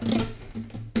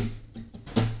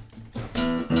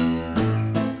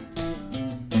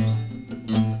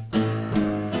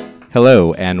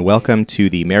Hello, and welcome to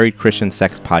the Married Christian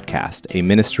Sex Podcast, a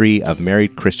ministry of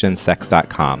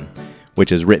marriedchristiansex.com,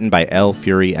 which is written by Elle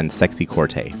Fury and Sexy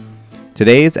Corte.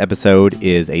 Today's episode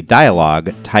is a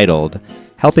dialogue titled,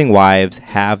 Helping Wives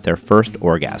Have Their First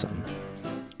Orgasm.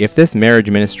 If this marriage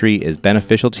ministry is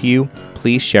beneficial to you,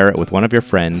 please share it with one of your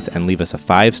friends and leave us a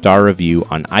 5-star review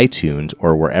on iTunes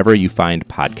or wherever you find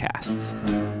podcasts.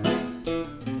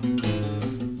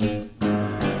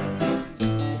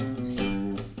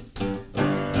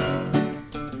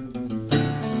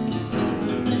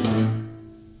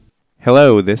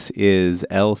 Hello, this is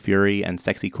Elle Fury and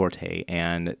Sexy Corte,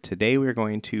 and today we're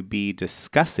going to be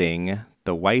discussing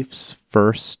the wife's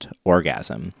first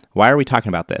orgasm. Why are we talking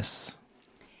about this?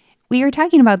 We are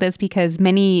talking about this because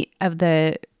many of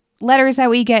the letters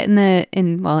that we get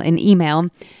in email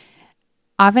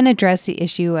often address the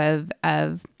issue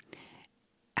of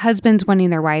husbands wanting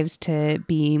their wives to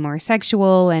be more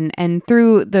sexual, and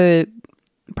through the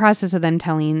process of them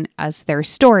telling us their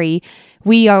story,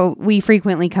 we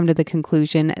frequently come to the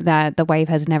conclusion that the wife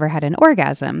has never had an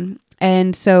orgasm.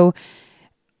 And so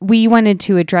we wanted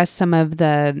to address some of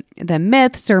the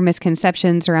myths or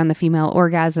misconceptions around the female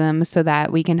orgasm so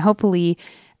that we can hopefully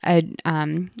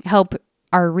help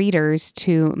our readers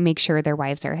to make sure their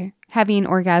wives are having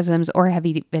orgasms or have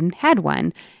even had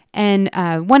one. And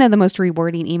one of the most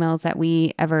rewarding emails that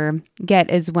we ever get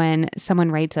is when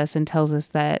someone writes us and tells us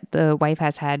that the wife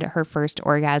has had her first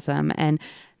orgasm. And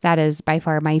that is by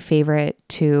far my favorite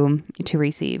to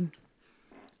receive.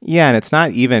 Yeah, and it's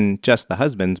not even just the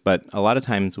husbands, but a lot of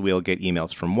times we'll get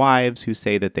emails from wives who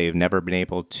say that they've never been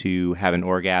able to have an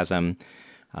orgasm.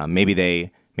 Maybe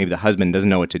the husband doesn't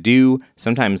know what to do.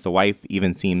 Sometimes the wife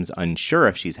even seems unsure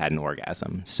if she's had an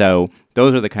orgasm. So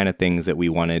those are the kind of things that we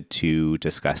wanted to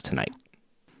discuss tonight.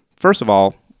 First of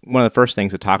all, one of the first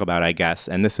things to talk about, I guess,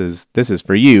 and this is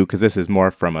for you because this is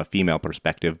more from a female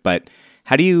perspective, but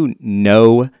how do you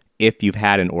know if you've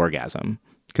had an orgasm?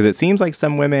 Because it seems like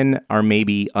some women are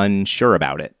maybe unsure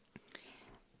about it.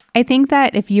 I think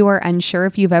that if you are unsure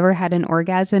if you've ever had an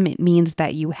orgasm, it means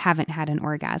that you haven't had an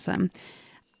orgasm.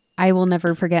 I will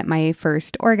never forget my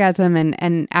first orgasm,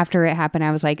 and after it happened,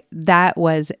 I was like, that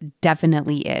was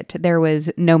definitely it. There was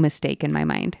no mistake in my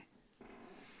mind.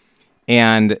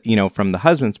 And, from the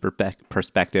husband's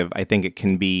perspective, I think it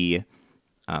can be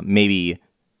maybe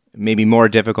more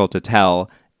difficult to tell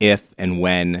if and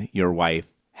when your wife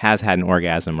has had an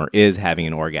orgasm or is having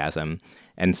an orgasm.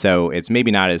 And so it's maybe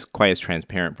not quite as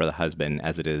transparent for the husband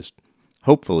as it is,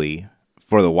 hopefully,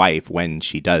 for the wife when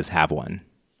she does have one.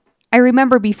 I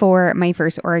remember before my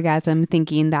first orgasm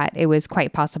thinking that it was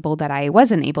quite possible that I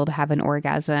wasn't able to have an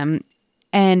orgasm.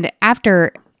 And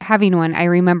after having one, I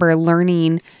remember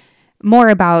learning more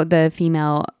about the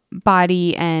female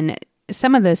body and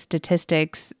some of the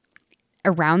statistics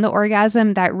around the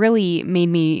orgasm that really made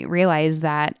me realize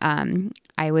that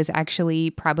I was actually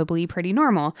probably pretty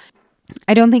normal.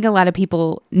 I don't think a lot of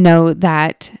people know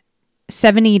that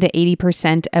 70 to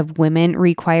 80% of women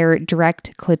require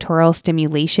direct clitoral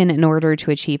stimulation in order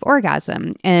to achieve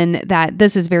orgasm, and that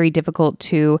this is very difficult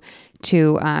to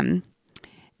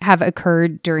have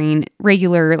occurred during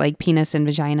regular penis and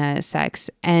vagina sex.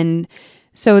 And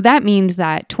so that means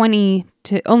that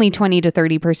only 20 to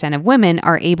 30% of women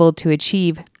are able to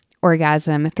achieve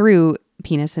orgasm through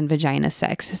penis and vagina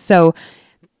sex. So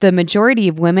the majority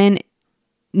of women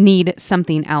need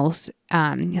something else,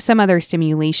 some other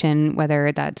stimulation,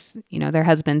 whether that's, their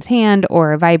husband's hand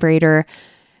or a vibrator.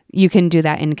 You can do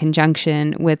that in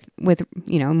conjunction with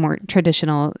more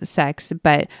traditional sex,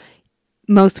 but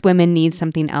most women need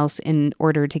something else in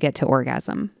order to get to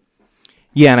orgasm.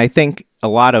 Yeah, and I think a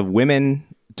lot of women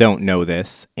don't know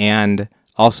this, and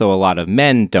also a lot of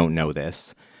men don't know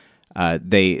this.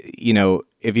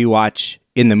 If you watch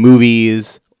in the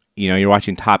movies, you're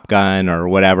watching Top Gun or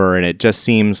whatever, and it just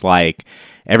seems like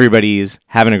everybody's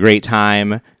having a great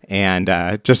time and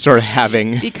just sort of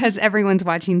having... Because everyone's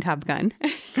watching Top Gun.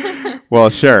 Well,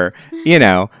 sure,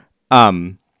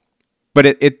 but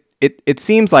it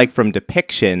seems like from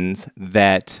depictions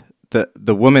that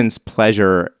the woman's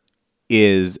pleasure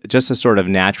is just a sort of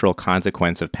natural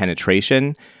consequence of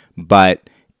penetration, but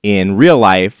in real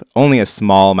life, only a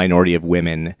small minority of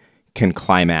women can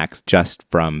climax just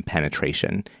from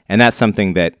penetration. And that's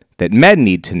something that men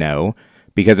need to know,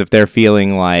 because if they're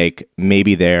feeling like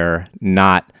maybe they're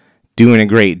not doing a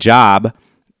great job,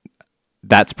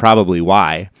 that's probably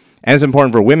why. And it's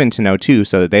important for women to know too,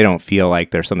 so that they don't feel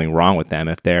like there's something wrong with them.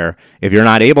 If you're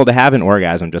not able to have an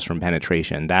orgasm just from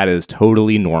penetration, that is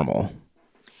totally normal.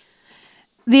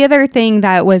 The other thing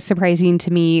that was surprising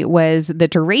to me was the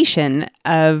duration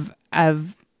of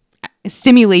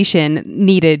stimulation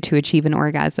needed to achieve an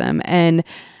orgasm. And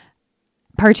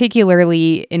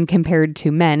particularly in compared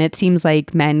to men, it seems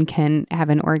like men can have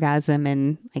an orgasm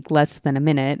in like less than a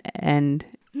minute. And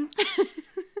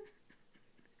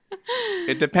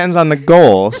it depends on the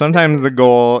goal. Sometimes the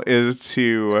goal is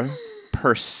to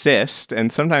persist,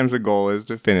 and sometimes the goal is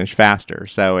to finish faster.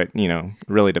 So it,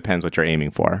 really depends what you're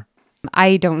aiming for.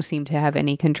 I don't seem to have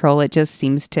any control. It just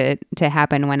seems to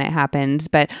happen when it happens.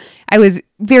 But I was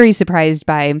very surprised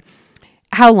by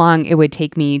how long it would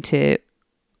take me to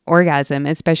orgasm,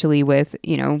 especially with,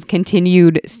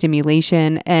 continued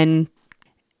stimulation. And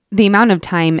the amount of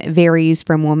time varies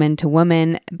from woman to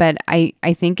woman, but I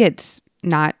think it's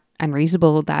not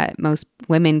unreasonable that most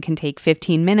women can take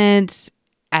 15 minutes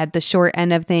at the short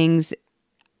end of things,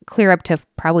 clear up to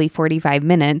probably 45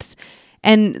 minutes.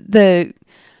 And the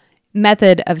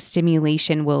method of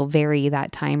stimulation will vary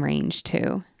that time range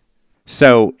too.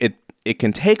 So it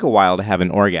can take a while to have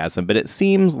an orgasm, but it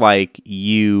seems like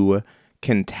you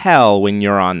can tell when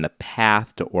you're on the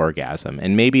path to orgasm.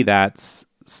 And maybe that's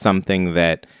something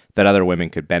that other women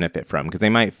could benefit from, because they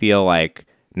might feel like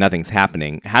nothing's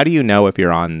happening. How do you know if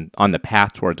you're on the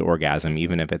path towards orgasm,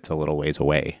 even if it's a little ways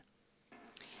away?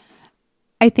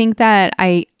 I think that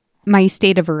my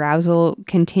state of arousal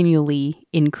continually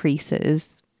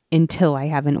increases until I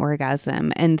have an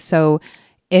orgasm. And so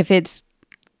if it's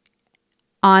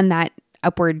on that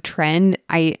upward trend,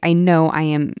 I know I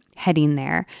am heading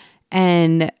there.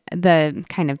 And the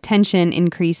kind of tension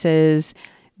increases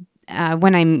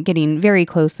when I'm getting very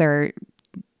close. There are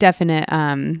definite,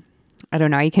 I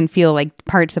don't know, I can feel like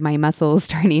parts of my muscles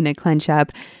starting to clench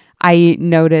up. I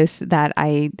notice that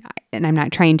and I'm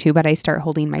not trying to, but I start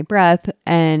holding my breath,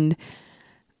 and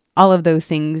all of those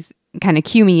things kind of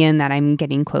cue me in that I'm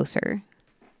getting closer.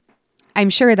 I'm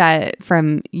sure that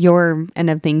from your end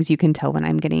of things, you can tell when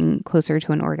I'm getting closer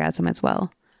to an orgasm as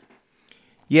well.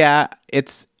 Yeah,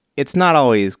 it's not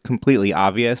always completely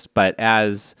obvious, but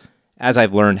as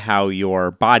I've learned how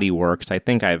your body works, I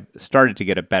think I've started to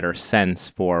get a better sense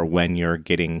for when you're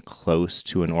getting close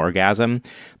to an orgasm.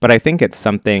 But I think it's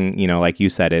something, like you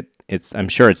said, I'm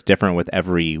sure it's different with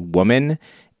every woman,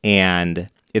 and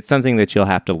it's something that you'll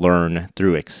have to learn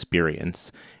through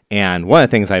experience. And one of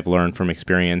the things I've learned from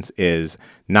experience is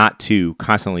not to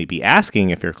constantly be asking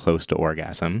if you're close to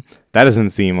orgasm. That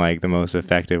doesn't seem like the most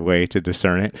effective way to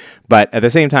discern it. But at the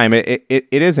same time, it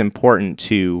is important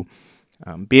to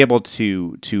be able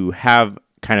to have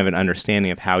kind of an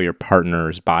understanding of how your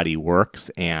partner's body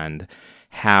works and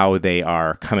how they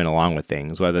are coming along with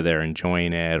things, whether they're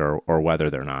enjoying it or whether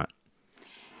they're not.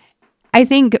 I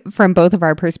think from both of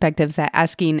our perspectives that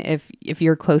asking if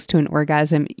you're close to an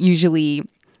orgasm usually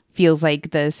feels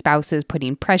like the spouse is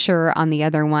putting pressure on the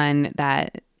other one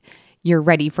that you're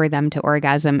ready for them to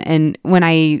orgasm. And when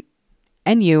I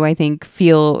think,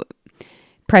 feel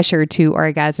pressure to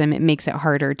orgasm, it makes it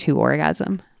harder to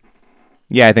orgasm.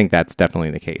 Yeah, I think that's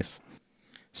definitely the case.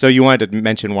 So you wanted to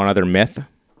mention one other myth?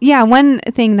 Yeah, one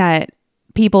thing that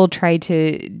people try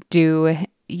to do,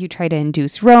 you try to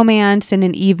induce romance in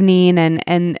an evening,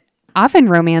 and often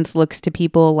romance looks to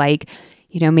people like,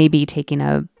 maybe taking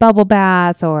a bubble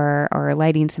bath or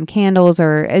lighting some candles,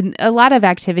 or a lot of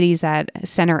activities that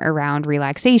center around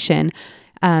relaxation.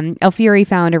 Alfieri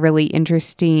found a really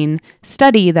interesting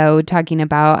study, though, talking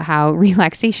about how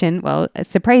relaxation,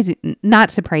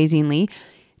 not surprisingly,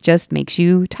 just makes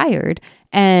you tired.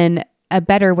 And a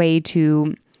better way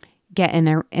to get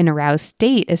in an aroused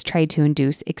state is try to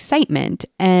induce excitement.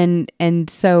 And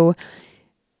so,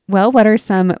 what are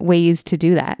some ways to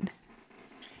do that?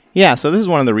 Yeah, so this is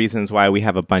one of the reasons why we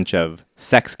have a bunch of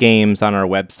sex games on our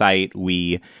website.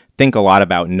 We think a lot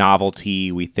about novelty.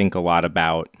 We think a lot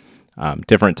about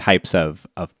different types of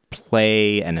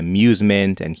play and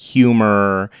amusement and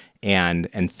humor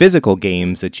and physical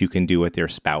games that you can do with your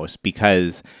spouse,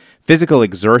 because physical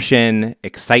exertion,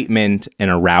 excitement,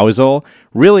 and arousal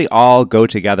really all go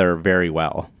together very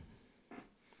well.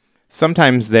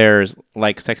 Sometimes there's,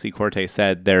 like Sexy Corte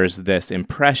said, there's this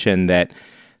impression that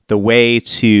the way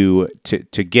to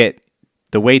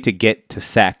get to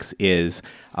sex is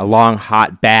a long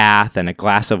hot bath and a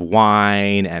glass of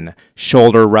wine and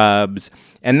shoulder rubs.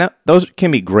 And those can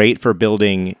be great for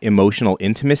building emotional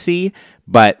intimacy,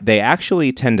 but they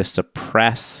actually tend to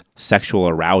suppress sexual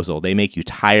arousal. They make you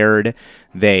tired.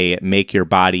 They make your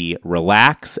body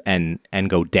relax and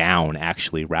go down,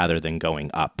 actually, rather than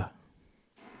going up.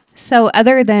 So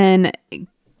other than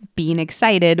being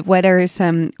excited, what are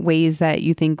some ways that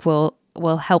you think will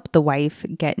help the wife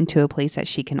get into a place that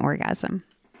she can orgasm?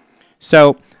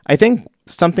 So I think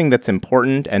something that's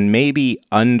important and maybe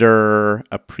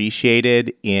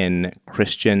underappreciated in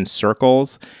Christian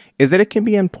circles is that it can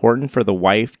be important for the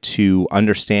wife to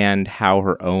understand how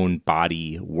her own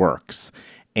body works.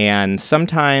 And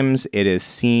sometimes it is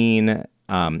seen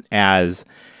as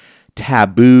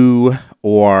taboo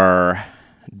or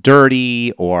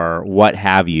dirty or what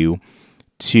have you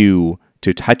to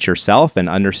touch yourself and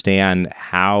understand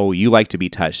how you like to be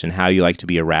touched and how you like to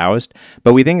be aroused.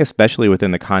 But we think, especially within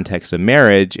the context of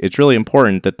marriage, it's really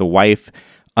important that the wife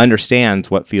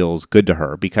understands what feels good to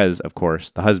her, because, of course,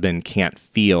 the husband can't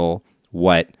feel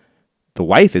what the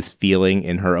wife is feeling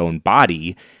in her own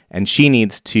body, and she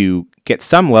needs to get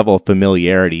some level of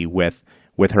familiarity with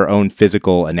her own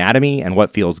physical anatomy and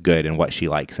what feels good and what she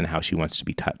likes and how she wants to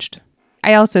be touched.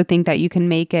 I also think that you can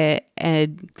make it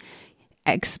an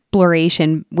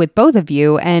exploration with both of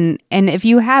you. And if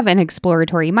you have an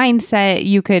exploratory mindset,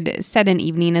 you could set an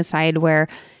evening aside where,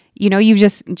 you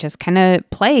just kind of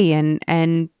play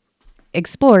and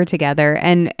explore together.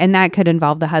 And that could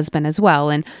involve the husband as well.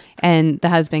 And the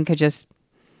husband could just,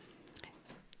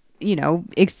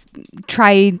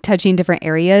 try touching different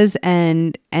areas,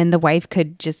 and the wife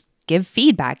could just give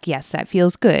feedback. Yes, that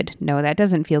feels good. No, that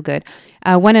doesn't feel good.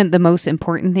 One of the most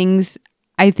important things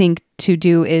I think to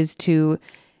do is to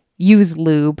use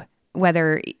lube,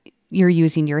 whether you're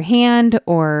using your hand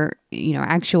or,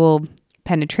 actual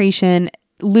penetration.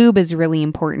 Lube is really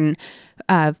important.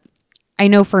 I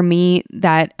know for me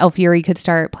that El Fury could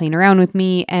start playing around with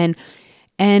me and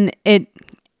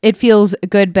it feels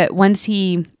good, but once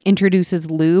he introduces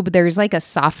lube, there's like a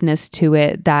softness to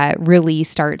it that really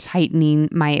starts heightening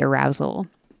my arousal.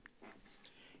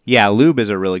 Yeah, lube is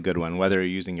a really good one, whether you're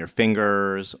using your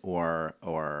fingers or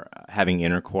having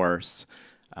intercourse,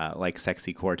 like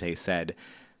Sexy Corte said.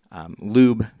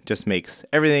 Lube just makes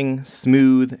everything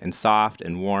smooth and soft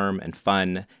and warm and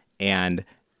fun. And,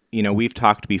 we've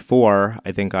talked before,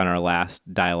 I think on our last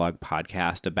dialogue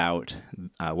podcast, about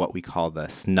what we call the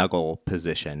snuggle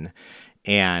position.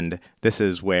 And this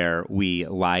is where we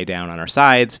lie down on our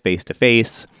sides, face to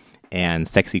face, and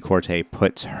Sexy Corte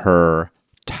puts her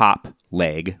top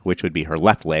leg, which would be her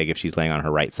left leg if she's laying on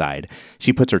her right side.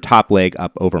 She puts her top leg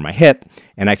up over my hip,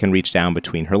 and I can reach down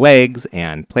between her legs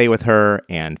and play with her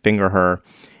and finger her.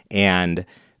 And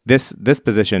this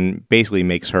position basically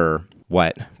makes her,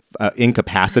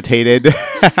 incapacitated.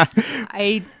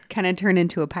 I kind of turn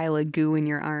into a pile of goo in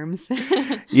your arms.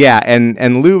 Yeah,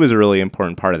 and lube is a really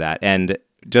important part of that. And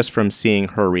just from seeing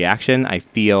her reaction, I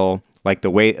feel like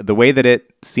the way that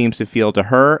it seems to feel to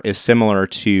her is similar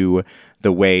to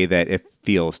the way that it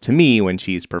feels to me when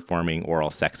she's performing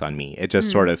oral sex on me. It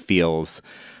just sort of feels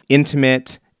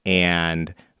intimate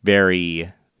and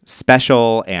very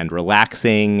special and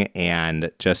relaxing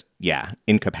and just,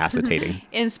 incapacitating.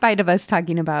 In spite of us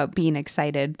talking about being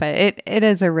excited, but it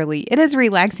is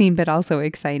relaxing, but also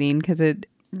exciting because it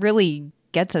really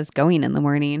gets us going in the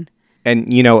morning.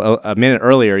 And, a minute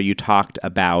earlier, you talked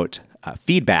about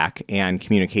feedback and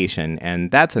communication,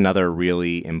 and that's another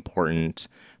really important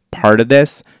part of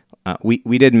this.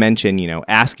 We did mention,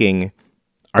 asking,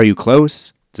 are you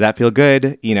close? Does that feel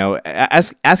good?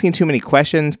 Asking too many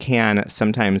questions can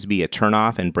sometimes be a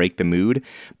turnoff and break the mood,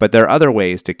 but there are other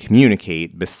ways to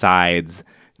communicate besides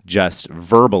just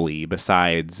verbally.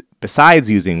 Besides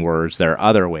using words, there are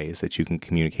other ways that you can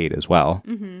communicate as well.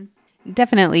 Mm-hmm.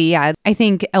 Definitely, yeah. I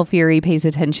think El Fury pays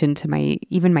attention to my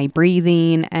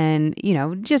breathing and,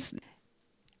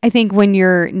 I think when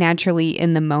you're naturally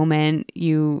in the moment,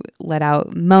 you let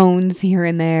out moans here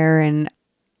and there and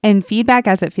feedback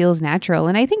as it feels natural.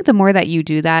 And I think the more that you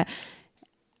do that,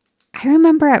 I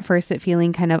remember at first it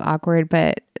feeling kind of awkward,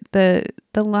 but the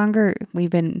longer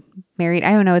we've been married,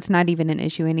 I don't know, it's not even an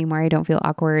issue anymore. I don't feel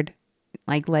awkward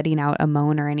like letting out a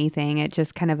moan or anything. It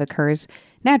just kind of occurs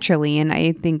naturally. And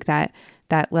I think that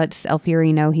lets El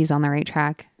Fury know he's on the right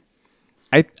track.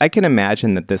 I can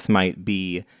imagine that this might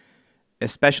be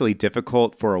especially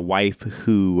difficult for a wife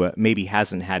who maybe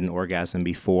hasn't had an orgasm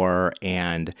before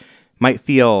and might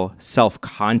feel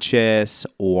self-conscious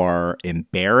or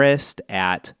embarrassed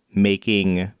at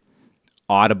making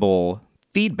audible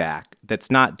feedback that's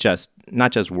not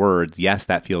just words, yes,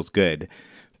 that feels good,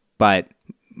 but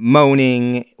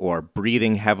moaning or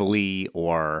breathing heavily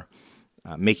or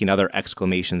making other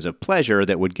exclamations of pleasure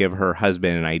that would give her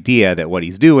husband an idea that what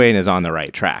he's doing is on the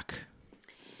right track.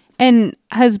 And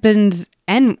husbands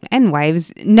and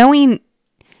wives, knowing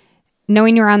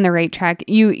you're on the right track,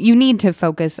 you need to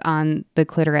focus on the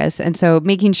clitoris. And so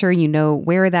making sure you know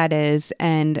where that is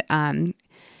and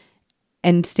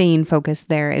staying focused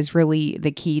there is really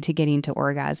the key to getting to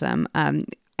orgasm.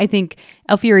 I think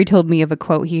Alfieri told me of a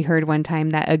quote he heard one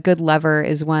time that a good lover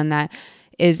is one that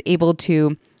is able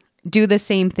to do the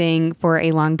same thing for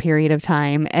a long period of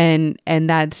time. And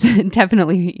that's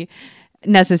definitely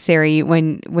necessary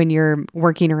when you're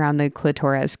working around the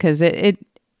clitoris, because it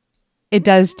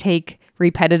does take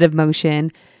repetitive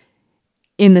motion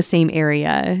in the same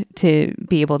area to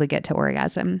be able to get to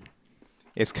orgasm.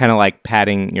 It's kind of like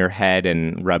patting your head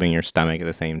and rubbing your stomach at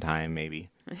the same time, maybe.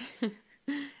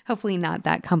 Hopefully not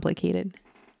that complicated.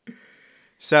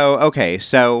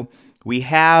 So we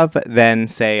have then,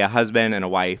 say, a husband and a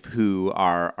wife who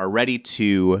are ready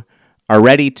to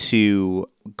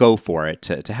go for it,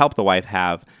 to help the wife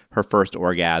have her first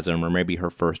orgasm, or maybe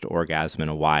her first orgasm in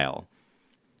a while.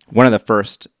 One of the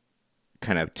first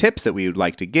kind of tips that we would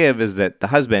like to give is that the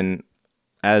husband,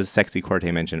 as Sexy Corte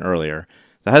mentioned earlier,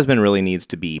 the husband really needs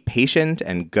to be patient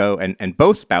and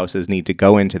both spouses need to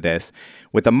go into this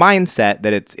with a mindset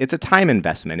that it's a time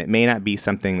investment. It may not be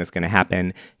something that's going to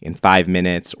happen in 5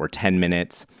 minutes or 10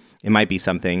 minutes. It might be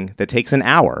something that takes an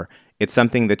hour. It's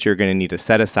something that you're going to need to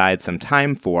set aside some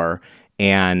time for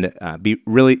and be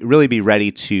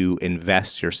ready to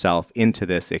invest yourself into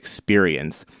this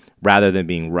experience rather than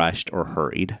being rushed or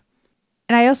hurried.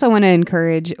 And I also want to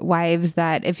encourage wives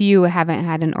that if you haven't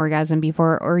had an orgasm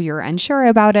before or you're unsure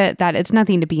about it, that it's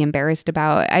nothing to be embarrassed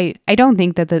about. I don't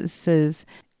think that this is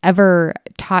ever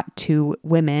taught to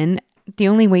women. The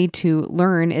only way to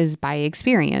learn is by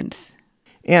experience.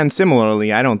 And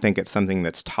similarly, I don't think it's something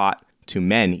that's taught to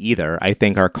men either. I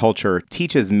think our culture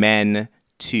teaches men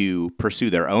to pursue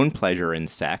their own pleasure in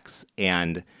sex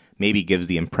and maybe gives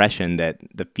the impression that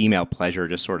the female pleasure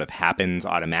just sort of happens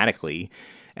automatically.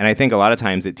 And I think a lot of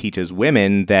times it teaches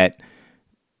women that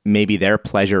maybe their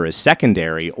pleasure is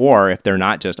secondary, or if they're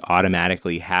not just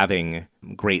automatically having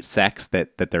great sex,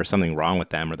 that there's something wrong with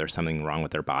them or there's something wrong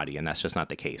with their body. And that's just not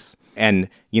the case. And,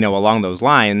 along those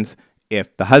lines,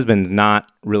 if the husband's not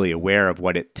really aware of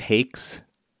what it takes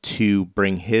to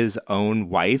bring his own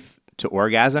wife to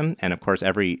orgasm, and of course,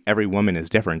 every woman is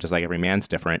different, just like every man's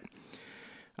different,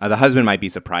 the husband might be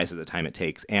surprised at the time it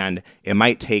takes, and it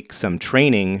might take some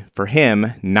training for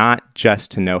him, not just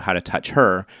to know how to touch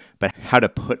her, but how to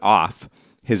put off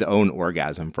his own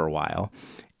orgasm for a while.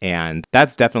 And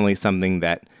that's definitely something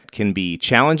that can be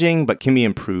challenging, but can be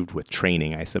improved with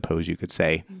training, I suppose you could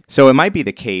say. So it might be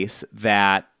the case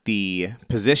that the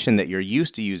position that you're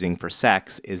used to using for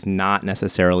sex is not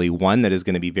necessarily one that is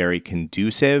going to be very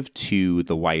conducive to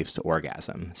the wife's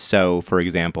orgasm. So, for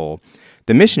example,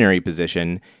 the missionary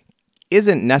position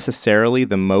isn't necessarily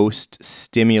the most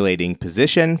stimulating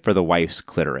position for the wife's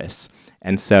clitoris.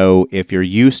 And so if you're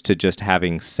used to just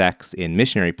having sex in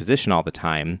missionary position all the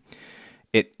time,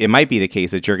 it might be the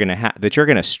case that you're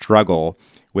going to struggle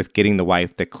with getting the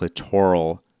wife the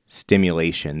clitoral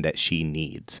stimulation that she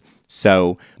needs.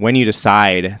 So when you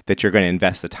decide that you're going to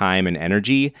invest the time and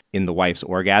energy in the wife's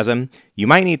orgasm, you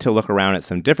might need to look around at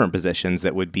some different positions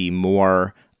that would be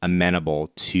more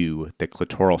amenable to the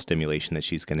clitoral stimulation that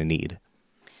she's going to need.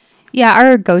 Yeah,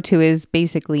 our go-to is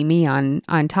basically me on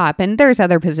top. And there's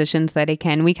other positions that I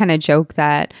can. We kind of joke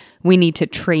that we need to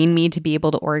train me to be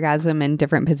able to orgasm in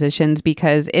different positions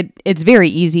because it's very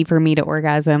easy for me to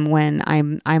orgasm when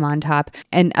I'm on top.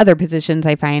 And other positions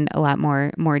I find a lot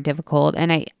more difficult.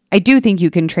 And I do think you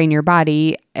can train your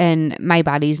body, and my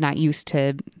body's not used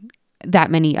to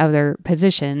that many other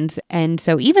positions. And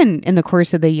so even in the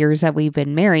course of the years that we've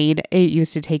been married, it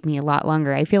used to take me a lot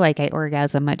longer. I feel like I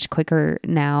orgasm much quicker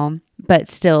now, but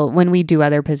still when we do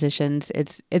other positions,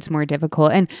 it's more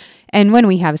difficult. And when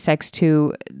we have sex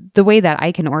too, the way that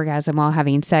I can orgasm while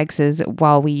having sex is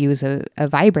while we use a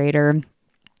vibrator.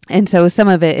 And so some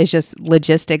of it is just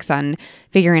logistics on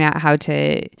figuring out how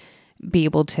to be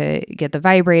able to get the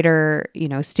vibrator,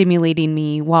 stimulating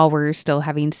me while we're still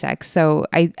having sex. So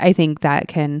I think that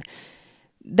kind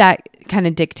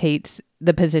of dictates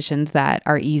the positions that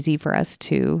are easy for us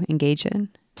to engage in.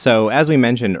 So as we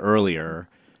mentioned earlier,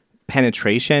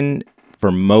 penetration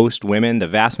for most women, the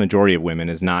vast majority of women,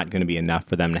 is not going to be enough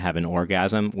for them to have an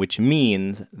orgasm, which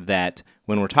means that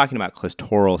when we're talking about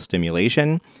clitoral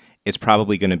stimulation, it's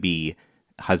probably going to be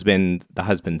the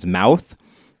husband's mouth,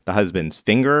 the husband's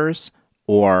fingers,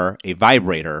 or a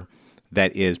vibrator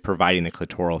that is providing the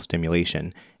clitoral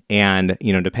stimulation. And,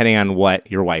 depending on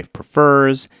what your wife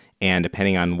prefers and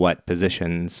depending on what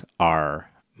positions are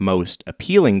most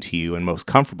appealing to you and most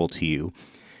comfortable to you,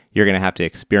 you're going to have to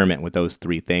experiment with those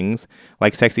three things.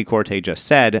 Like Sexy Corte just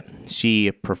said,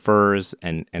 she prefers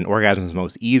and orgasms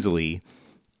most easily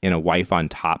in a wife on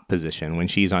top position when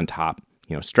she's on top,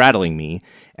 straddling me.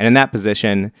 And in that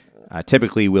position,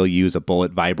 typically we'll use a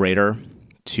bullet vibrator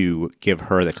to give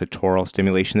her the clitoral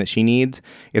stimulation that she needs.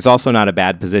 It's also not a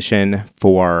bad position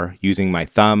for using my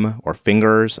thumb or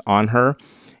fingers on her.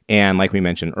 And like we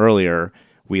mentioned earlier,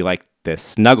 we like this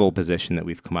snuggle position that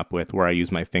we've come up with where I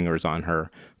use my fingers on her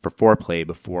for foreplay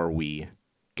before we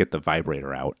get the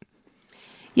vibrator out.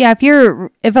 Yeah,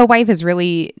 if a wife is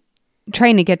really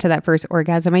trying to get to that first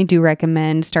orgasm, I do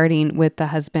recommend starting with the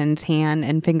husband's hand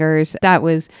and fingers. That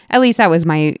was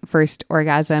my first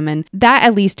orgasm. And that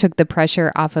at least took the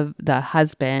pressure off of the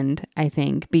husband, I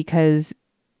think, because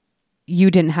you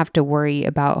didn't have to worry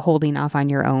about holding off on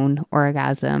your own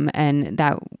orgasm. And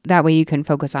that way you can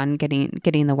focus on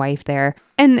getting the wife there.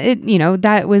 And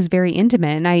that was very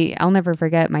intimate. And I'll never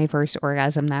forget my first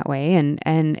orgasm that way.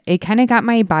 And it kind of got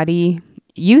my body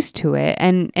used to it.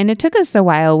 And it took us a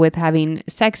while with having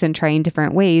sex and trying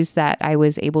different ways that I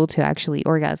was able to actually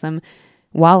orgasm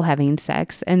while having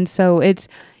sex. And so it's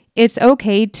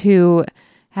okay to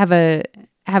have a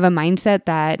mindset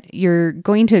that you're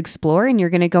going to explore and you're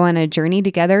going to go on a journey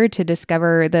together to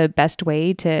discover the best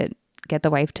way to get the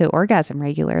wife to orgasm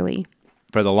regularly.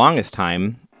 For the longest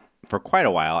time, for quite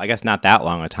a while, I guess not that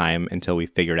long a time until we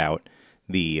figured out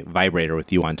the vibrator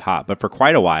with you on top, but for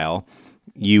quite a while,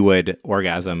 you would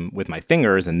orgasm with my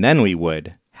fingers and then we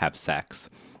would have sex.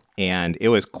 And it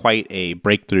was quite a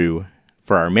breakthrough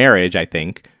for our marriage, I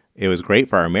think. It was great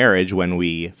for our marriage when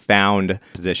we found a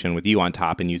position with you on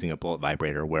top and using a bullet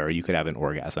vibrator where you could have an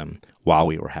orgasm while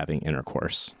we were having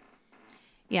intercourse.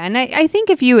 Yeah, and I think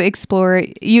if you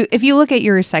look at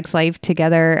your sex life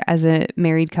together as a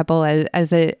married couple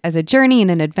as a journey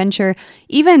and an adventure,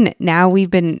 even now we've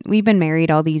been married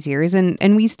all these years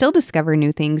and we still discover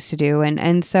new things to do,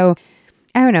 and so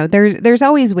I don't know, there's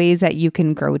always ways that you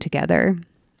can grow together.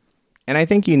 And I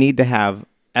think you need to have,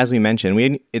 as we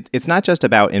mentioned, it's not just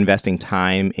about investing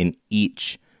time in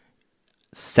each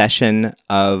session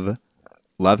of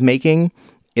lovemaking.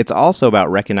 It's also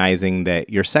about recognizing that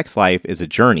your sex life is a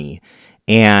journey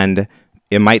and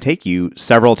it might take you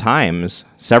several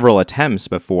attempts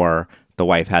before the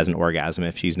wife has an orgasm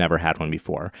if she's never had one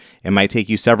before. It might take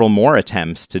you several more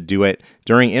attempts to do it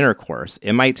during intercourse.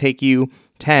 It might take you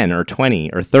 10 or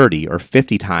 20 or 30 or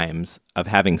 50 times of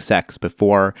having sex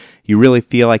before you really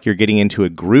feel like you're getting into a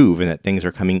groove and that things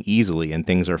are coming easily and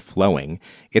things are flowing.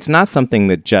 It's not something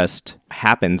that just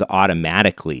happens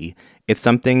automatically. It's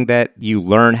something that you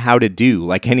learn how to do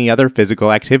like any other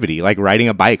physical activity, like riding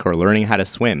a bike or learning how to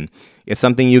swim. It's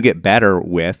something you get better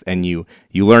with, and you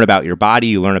learn about your body,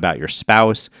 you learn about your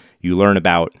spouse, you learn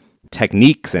about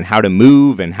techniques and how to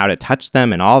move and how to touch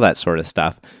them and all that sort of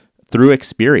stuff through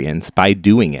experience by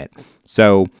doing it.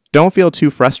 So don't feel too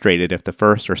frustrated if the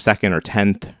first or second or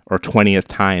 10th or 20th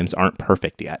times aren't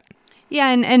perfect yet. Yeah,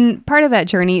 and part of that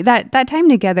journey, that time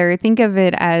together, think of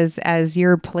it as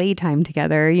your play time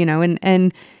together,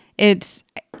 and it's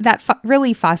that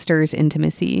really fosters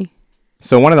intimacy.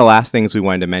 So one of the last things we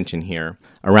wanted to mention here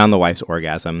around the wife's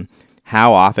orgasm,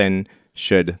 how often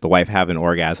should the wife have an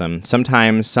orgasm?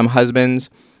 Sometimes some husbands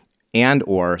and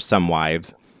or some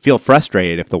wives feel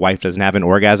frustrated if the wife doesn't have an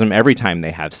orgasm every time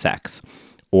they have sex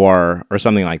or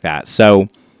something like that. So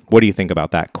what do you think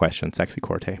about that question, Sexy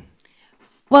Corte?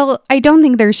 Well, I don't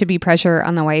think there should be pressure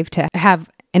on the wife to have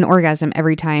an orgasm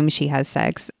every time she has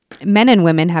sex. Men and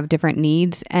women have different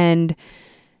needs, and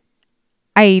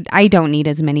I don't need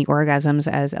as many orgasms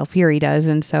as El Fury does,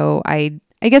 and so I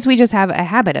guess we just have a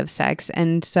habit of sex,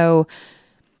 and so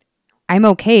I'm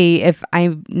okay if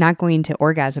I'm not going to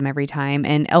orgasm every time,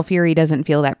 and El Fury doesn't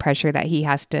feel that pressure that he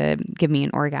has to give me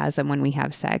an orgasm when we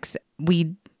have sex.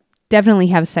 We definitely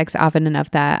have sex often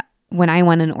enough that when I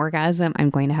want an orgasm, I'm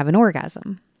going to have an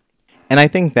orgasm. And I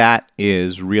think that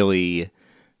is really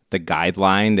the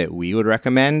guideline that we would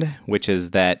recommend, which is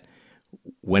that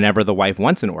whenever the wife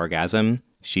wants an orgasm,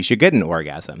 she should get an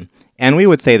orgasm. And we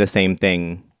would say the same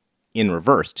thing in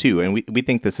reverse too. And we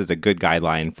think this is a good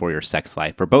guideline for your sex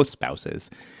life for both spouses,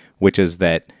 which is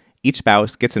that each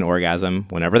spouse gets an orgasm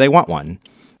whenever they want one.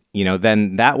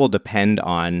 Then that will depend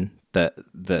on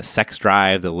the sex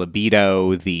drive, the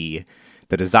libido, the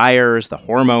desires, the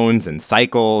hormones and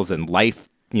cycles and life,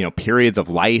 periods of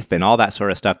life and all that sort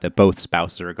of stuff that both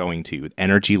spouses are going to,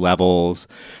 energy levels,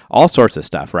 all sorts of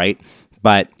stuff, right?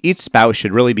 But each spouse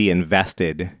should really be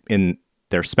invested in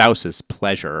their spouse's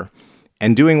pleasure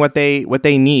and doing what they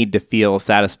need to feel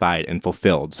satisfied and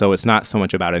fulfilled. So it's not so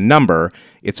much about a number,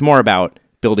 it's more about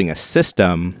building a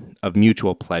system of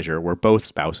mutual pleasure where both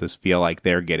spouses feel like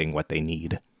they're getting what they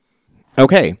need.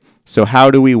 Okay, so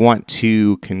how do we want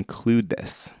to conclude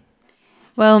this?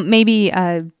 Well, maybe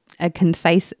a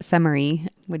concise summary.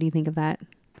 What do you think of that?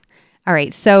 All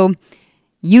right, so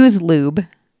use lube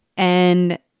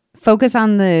and Focus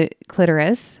on the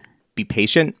clitoris. Be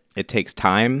patient. It takes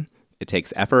time. It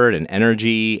takes effort and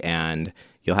energy, and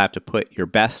you'll have to put your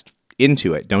best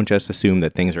into it. Don't just assume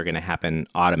that things are going to happen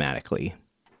automatically.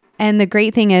 And the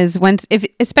great thing is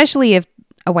especially if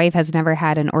a wife has never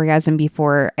had an orgasm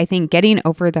before, I think getting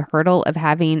over the hurdle of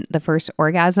having the first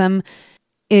orgasm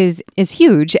is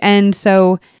huge. And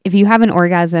so if you have an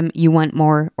orgasm, you want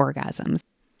more orgasms.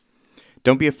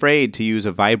 Don't be afraid to use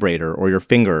a vibrator or your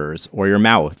fingers or your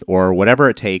mouth or whatever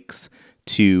it takes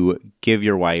to give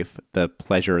your wife the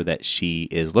pleasure that she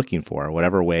is looking for,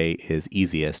 whatever way is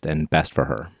easiest and best for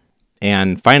her.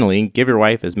 And finally, give your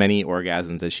wife as many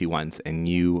orgasms as she wants, and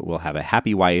you will have a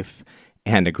happy wife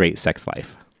and a great sex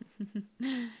life.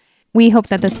 We hope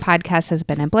that this podcast has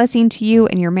been a blessing to you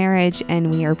and your marriage,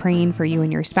 and we are praying for you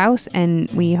and your spouse,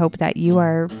 and we hope that you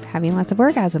are having lots of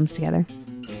orgasms together.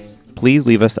 Please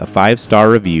leave us a 5-star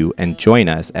review and join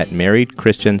us at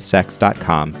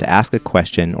marriedchristiansex.com to ask a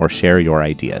question or share your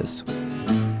ideas.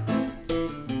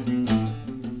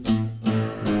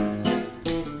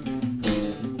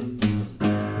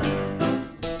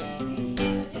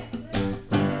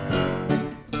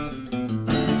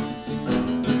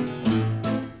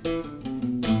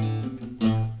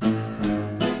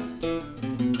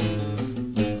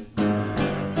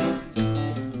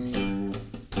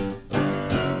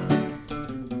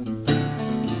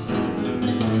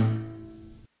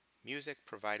 Music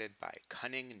provided by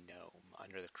Cunning Gnome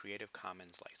under the Creative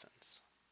Commons license.